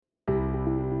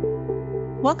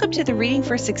Welcome to the Reading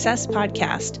for Success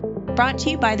podcast, brought to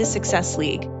you by the Success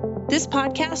League. This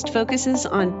podcast focuses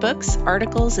on books,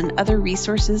 articles, and other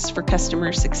resources for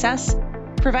customer success,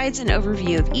 provides an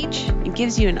overview of each, and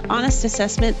gives you an honest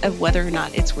assessment of whether or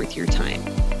not it's worth your time.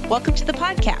 Welcome to the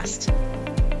podcast.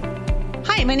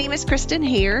 Hi, my name is Kristen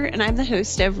Hayer, and I'm the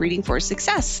host of Reading for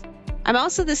Success. I'm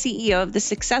also the CEO of the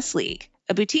Success League,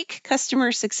 a boutique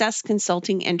customer success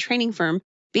consulting and training firm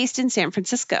based in San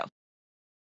Francisco.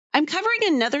 I'm covering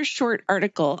another short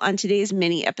article on today's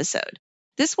mini episode.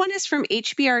 This one is from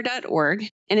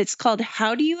HBR.org, and it's called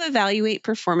How Do You Evaluate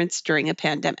Performance During a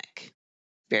Pandemic?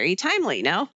 Very timely,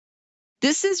 no?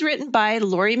 This is written by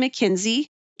Lori McKenzie,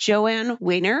 Joanne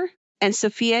Weiner, and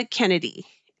Sophia Kennedy,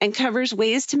 and covers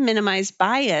ways to minimize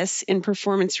bias in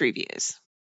performance reviews.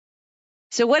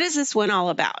 So what is this one all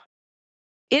about?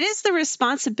 It is the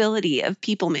responsibility of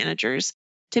people managers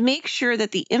to make sure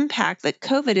that the impact that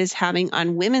COVID is having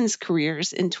on women's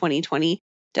careers in 2020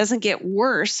 doesn't get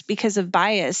worse because of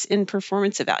bias in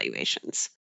performance evaluations.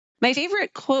 My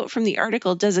favorite quote from the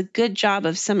article does a good job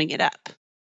of summing it up.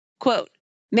 Quote,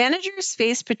 "Managers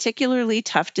face particularly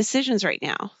tough decisions right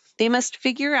now. They must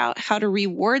figure out how to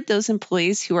reward those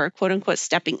employees who are quote unquote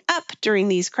stepping up during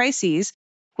these crises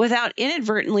without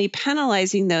inadvertently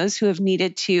penalizing those who have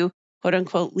needed to quote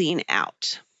unquote lean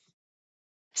out."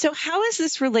 So how is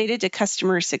this related to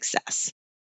customer success?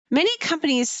 Many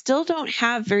companies still don't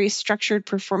have very structured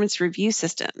performance review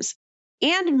systems,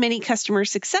 and many customer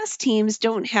success teams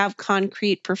don't have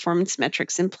concrete performance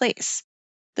metrics in place.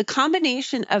 The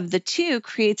combination of the two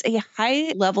creates a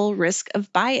high-level risk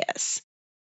of bias.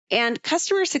 And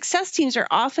customer success teams are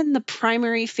often the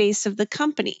primary face of the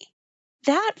company.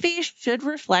 That face should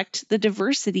reflect the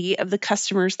diversity of the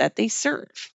customers that they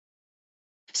serve.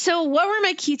 So what were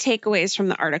my key takeaways from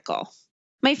the article?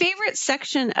 My favorite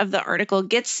section of the article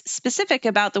gets specific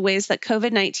about the ways that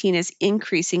COVID-19 is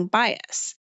increasing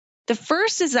bias. The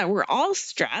first is that we're all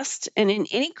stressed, and in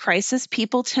any crisis,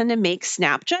 people tend to make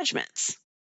snap judgments.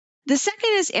 The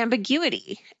second is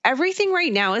ambiguity. Everything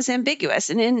right now is ambiguous,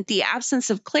 and in the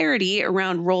absence of clarity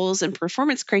around roles and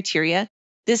performance criteria,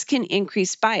 this can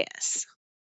increase bias.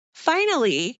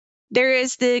 Finally, there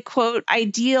is the, quote,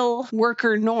 ideal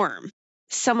worker norm,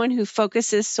 someone who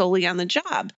focuses solely on the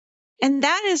job. And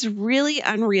that is really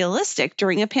unrealistic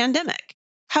during a pandemic.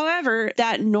 However,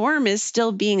 that norm is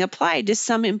still being applied to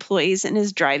some employees and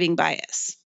is driving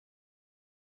bias.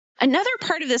 Another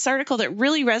part of this article that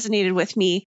really resonated with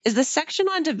me is the section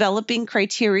on developing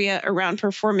criteria around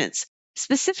performance,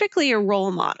 specifically a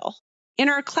role model. In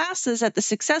our classes at the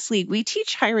Success League, we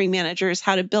teach hiring managers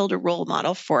how to build a role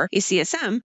model for a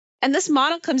CSM. And this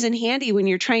model comes in handy when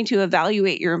you're trying to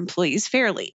evaluate your employees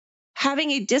fairly. Having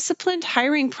a disciplined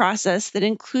hiring process that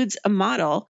includes a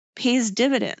model pays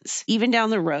dividends, even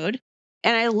down the road.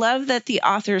 And I love that the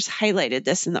authors highlighted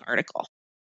this in the article.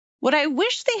 What I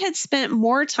wish they had spent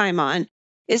more time on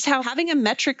is how having a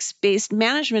metrics-based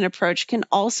management approach can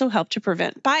also help to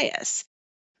prevent bias.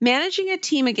 Managing a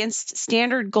team against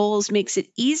standard goals makes it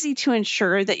easy to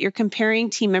ensure that you're comparing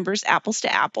team members apples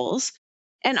to apples,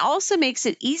 and also makes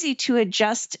it easy to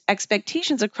adjust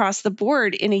expectations across the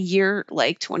board in a year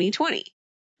like 2020.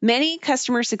 Many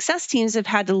customer success teams have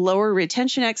had to lower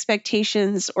retention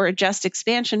expectations or adjust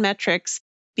expansion metrics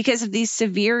because of the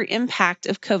severe impact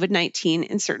of COVID-19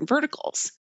 in certain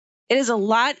verticals. It is a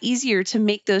lot easier to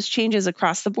make those changes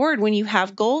across the board when you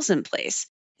have goals in place,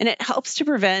 and it helps to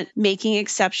prevent making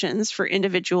exceptions for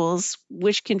individuals,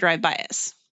 which can drive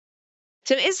bias.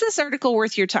 So is this article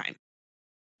worth your time?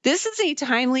 This is a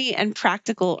timely and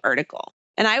practical article,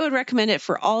 and I would recommend it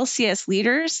for all CS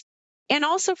leaders and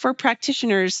also for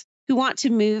practitioners who want to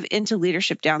move into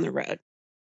leadership down the road.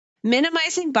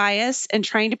 Minimizing bias and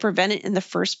trying to prevent it in the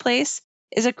first place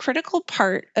is a critical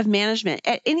part of management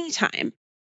at any time.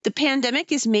 The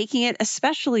pandemic is making it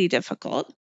especially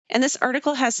difficult, and this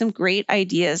article has some great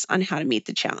ideas on how to meet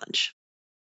the challenge.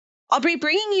 I'll be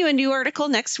bringing you a new article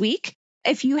next week.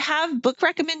 If you have book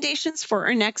recommendations for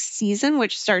our next season,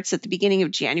 which starts at the beginning of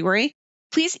January,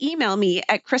 please email me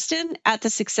at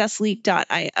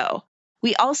kristen@thesuccessleague.io.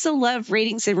 We also love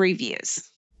ratings and reviews.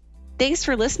 Thanks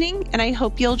for listening, and I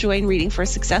hope you'll join Reading for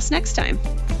Success next time.